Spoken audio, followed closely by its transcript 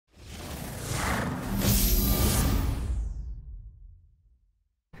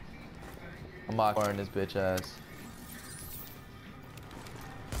I'm firing this bitch ass.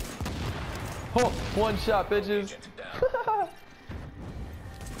 Oh, one shot, bitches.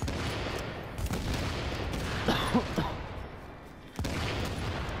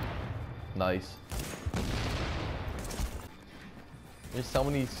 Nice. There's so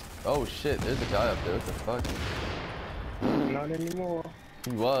many. Oh shit, there's a guy up there. What the fuck? Not anymore.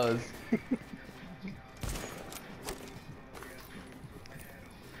 He was.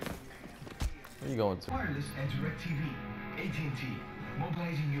 Where are you going to? Wireless and direct TV. AT&T.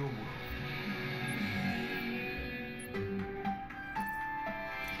 Mobilizing your world.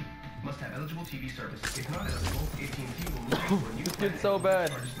 Must have eligible TV service. If not eligible, AT&T will move you for a new plan. It's so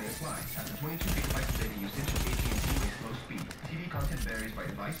bad. Charges may apply. After 22 gigabytes of data usage, AT&T may slow speed. TV content varies by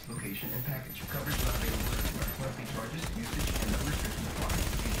device, location, and package. Coverage not available everywhere. Monthly charges, usage, and other restrictions apply.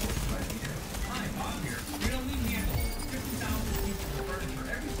 Please notify details. Hi, Bob here. We don't need me at all. 50,000 pieces of furniture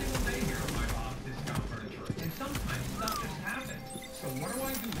every single day here at my Bob's Discount Furniture. And sometimes stuff just happens. So what do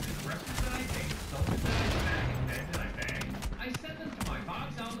I do with the dresses that I take, sofas that I bag, and beds that I bag? I send them to my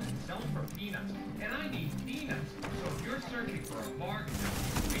Bob's outlet and sell them for peanuts. And I need peanuts. So if you're searching for a bargain that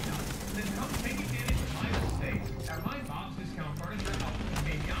will peanuts, then come take advantage of my mistakes at my Bob's Discount Furniture outlet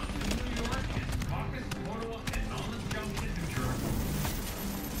in Yonkers, New York, and Caucus, Ottawa, and Knowledge Junction, New Jersey.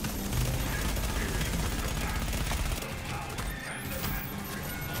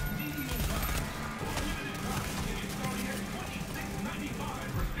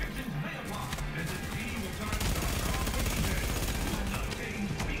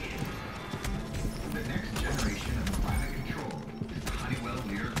 The next generation of climate control is the Honeywell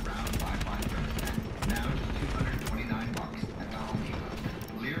Lear Ground Wi-Fi thermostat. Now just $229 at the Home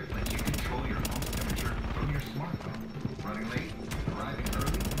Depot. Lear lets you control your home's temperature from your smartphone. Running late, arriving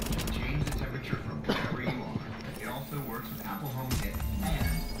early, just change the temperature from wherever you are. It also works with Apple HomeKit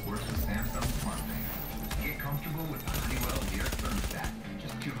and works with Samsung SmartThings. Get comfortable with the Honeywell Lear thermostat.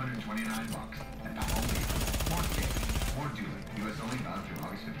 Just $229 at the Home Depot. More safe, more doing. US only valid through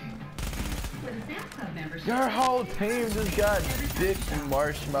August 15th. For the Sam's Club membership, Your whole team just got dick and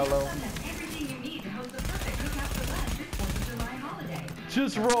marshmallow. everything you need to host the perfect cookout for lunch this 4th of July holiday.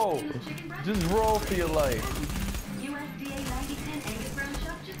 Just roll. Just roll for your life. USDA 9010 Angus brown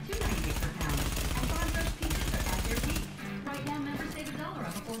chuck just $2.98 per pound. And farm fresh peaches are at their peak. Right now, members save $1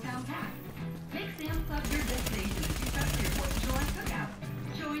 off a 4-pound pack. Make Sam's Club your destination to pick up for your 4th of July cookout.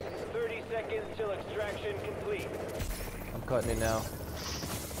 Join 30 seconds till extraction complete. I'm cutting it now.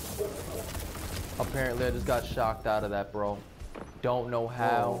 Apparently, I just got shocked out of that, bro. Don't know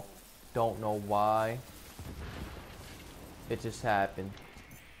how. Don't know why. It just happened.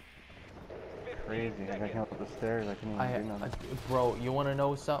 Crazy. I got up the stairs. I couldn't even do nothing. Bro, you want to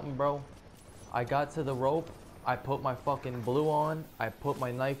know something, bro? I got to the rope. I put my fucking blue on. I put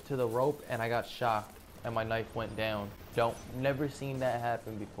my knife to the rope, and I got shocked, and my knife went down. Never seen that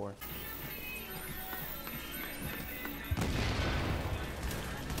happen before.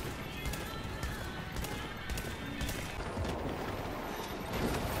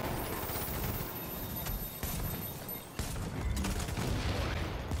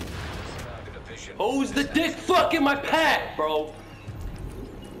 Who's the dick fucking my pack, bro?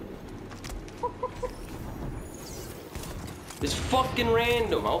 It's fucking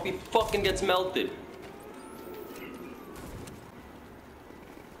random. I hope he fucking gets melted.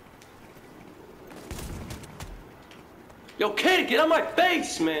 Yo, kid, get out my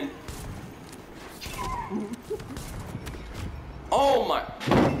face, man. Oh my.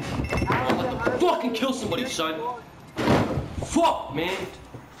 I'm about to fucking kill somebody, son. Fuck, man.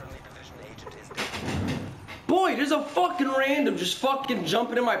 Boy, there's a fucking random just fucking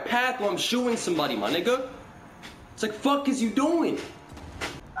jumping in my path while I'm shooting somebody, my nigga. It's like, fuck is you doing?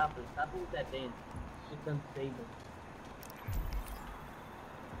 Stop with that dance. It's unstable.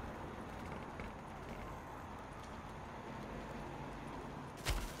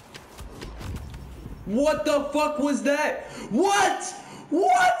 What the fuck was that? What?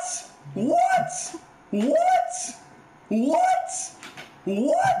 What? What? What? What?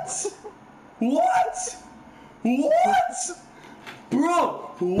 What? What? What?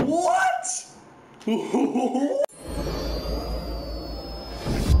 Bro, what?